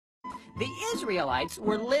The Israelites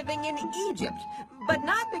were living in Egypt, but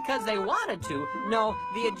not because they wanted to. No,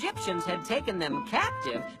 the Egyptians had taken them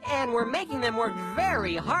captive and were making them work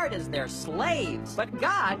very hard as their slaves. But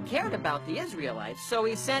God cared about the Israelites, so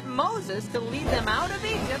he sent Moses to lead them out of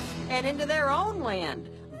Egypt and into their own land,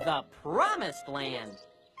 the Promised Land.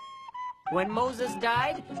 When Moses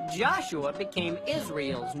died, Joshua became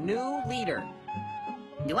Israel's new leader.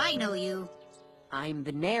 Do I know you? I'm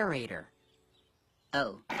the narrator.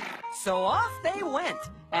 Oh. So off they went.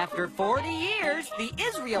 After 40 years, the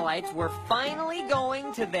Israelites were finally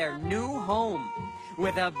going to their new home.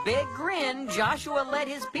 With a big grin, Joshua led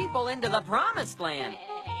his people into the Promised Land.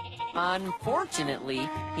 Unfortunately,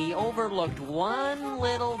 he overlooked one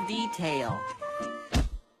little detail.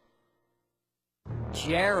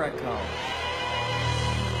 Jericho.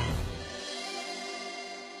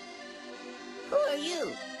 Who are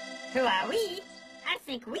you? Who are we? I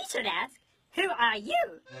think we should ask, who are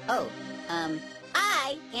you? Oh,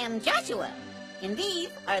 I am Joshua, and these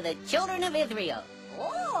are the children of Israel.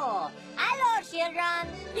 Oh, hello, children.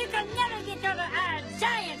 You can never get over our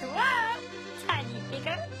giant wall, Tiny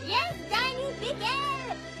Picker. Yes, Tiny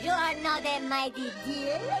Picker. You are not a mighty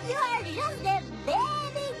deer. You are just a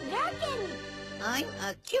baby gherkin. I'm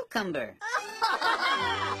a cucumber.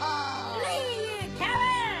 Flee, you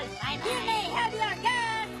cowards! You may have your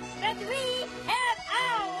guns, but we have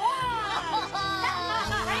our wall!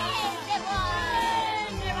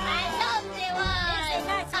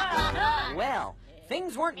 Well,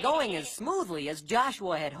 things weren't going as smoothly as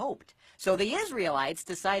Joshua had hoped, so the Israelites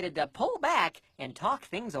decided to pull back and talk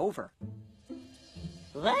things over.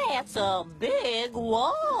 That's a big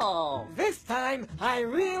wall. This time, I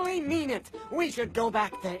really mean it. We should go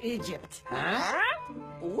back to Egypt. Huh?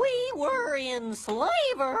 We were in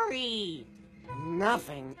slavery.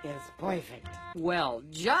 Nothing is perfect. Well,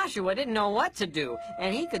 Joshua didn't know what to do,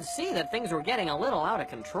 and he could see that things were getting a little out of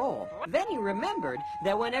control. Then he remembered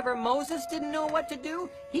that whenever Moses didn't know what to do,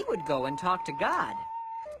 he would go and talk to God.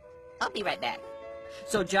 I'll be right back.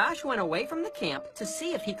 So Josh went away from the camp to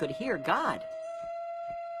see if he could hear God.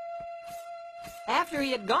 After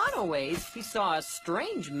he had gone a ways, he saw a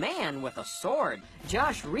strange man with a sword.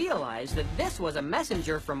 Josh realized that this was a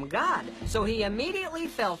messenger from God, so he immediately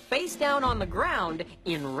fell face down on the ground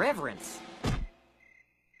in reverence.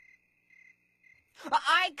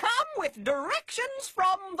 I come with directions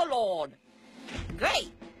from the Lord.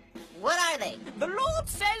 Great. What are they? The Lord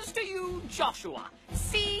says to you, Joshua,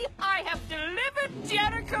 see, I have delivered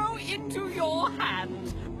Jericho into your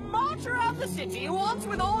hands. March around the city once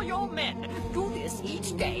with all your men. Do this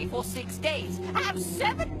each day for 6 days. Have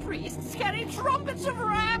 7 priests carry trumpets of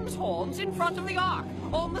ram's horns in front of the ark.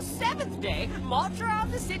 On the 7th day, march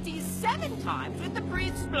around the city 7 times with the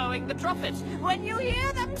priests blowing the trumpets. When you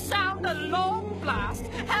hear them sound a long blast,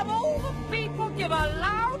 have all the people give a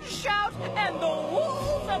loud shout, and the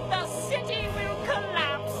walls of the city will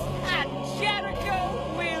collapse, and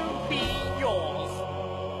Jericho will be yours.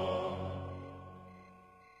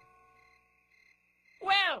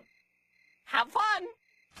 Well, have fun.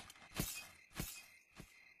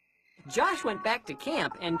 Josh went back to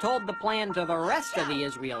camp and told the plan to the rest of the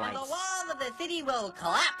Israelites. The wall of the city will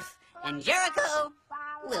collapse, and Jericho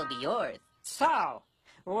will be yours. So,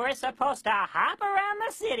 we're supposed to hop around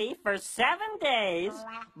the city for 7 days,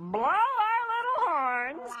 blow our little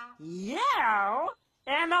horns, yell,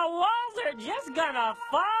 and the walls are just gonna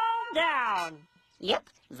fall down. Yep,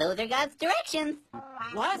 those are God's directions.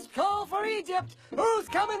 Last call for Egypt. Who's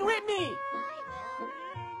coming with me?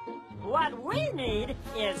 What we need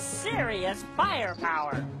is serious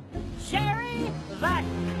firepower. Sherry the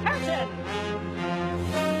curtain!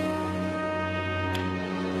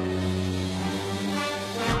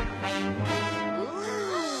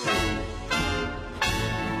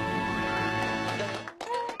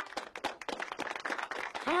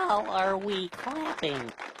 How are we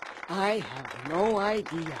clapping? I have no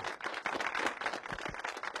idea.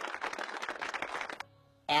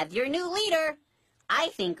 As your new leader, I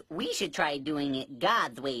think we should try doing it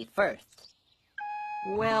God's way first.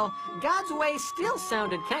 Well, God's way still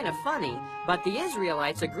sounded kind of funny, but the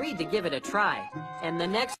Israelites agreed to give it a try. And the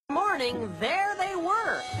next morning, there they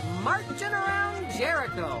were, marching around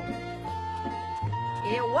Jericho.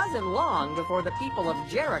 It wasn't long before the people of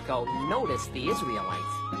Jericho noticed the Israelites.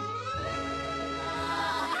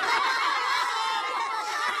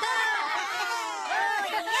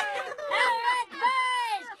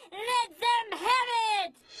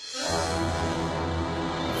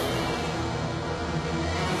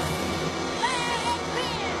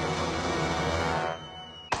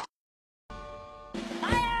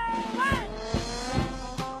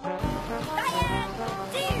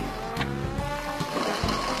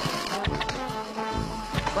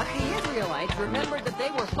 Israelites remembered that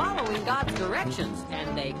they were following God's directions,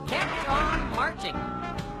 and they kept on marching.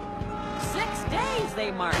 6 days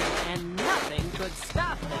they marched, and nothing could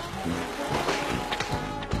stop them.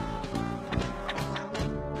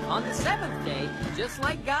 On the 7th day, just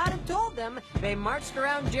like God had told them, they marched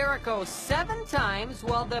around Jericho 7 times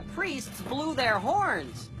while the priests blew their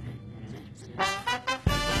horns.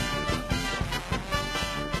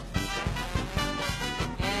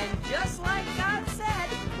 And just like God said,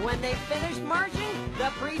 when they finished marching, the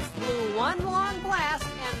priests blew one long blast,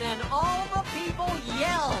 and then all the people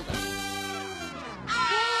yelled.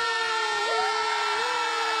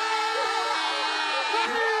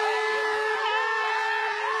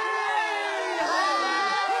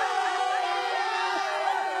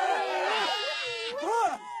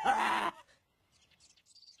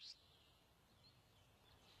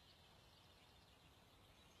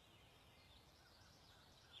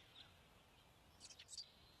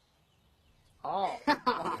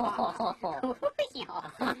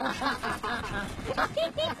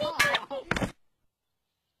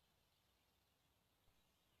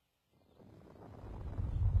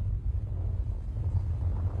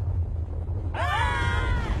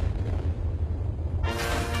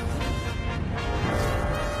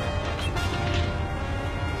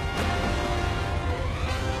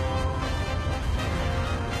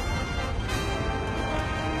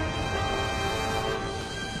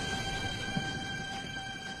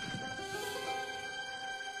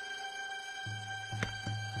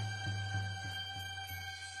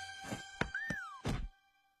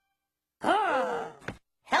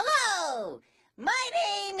 Hello! My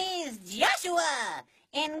name is Joshua,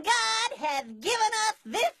 and God hath given us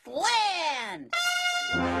this land!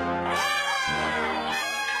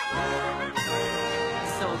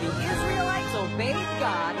 So the Israelites obeyed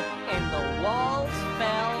God, and the walls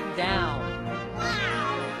fell down.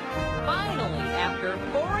 Finally, after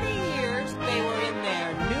 40 years, they were in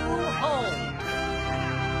their new home.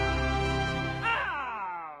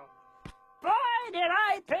 Oh! Boy, did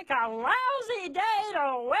I pick a lousy day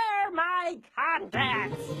to wear my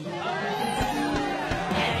contacts!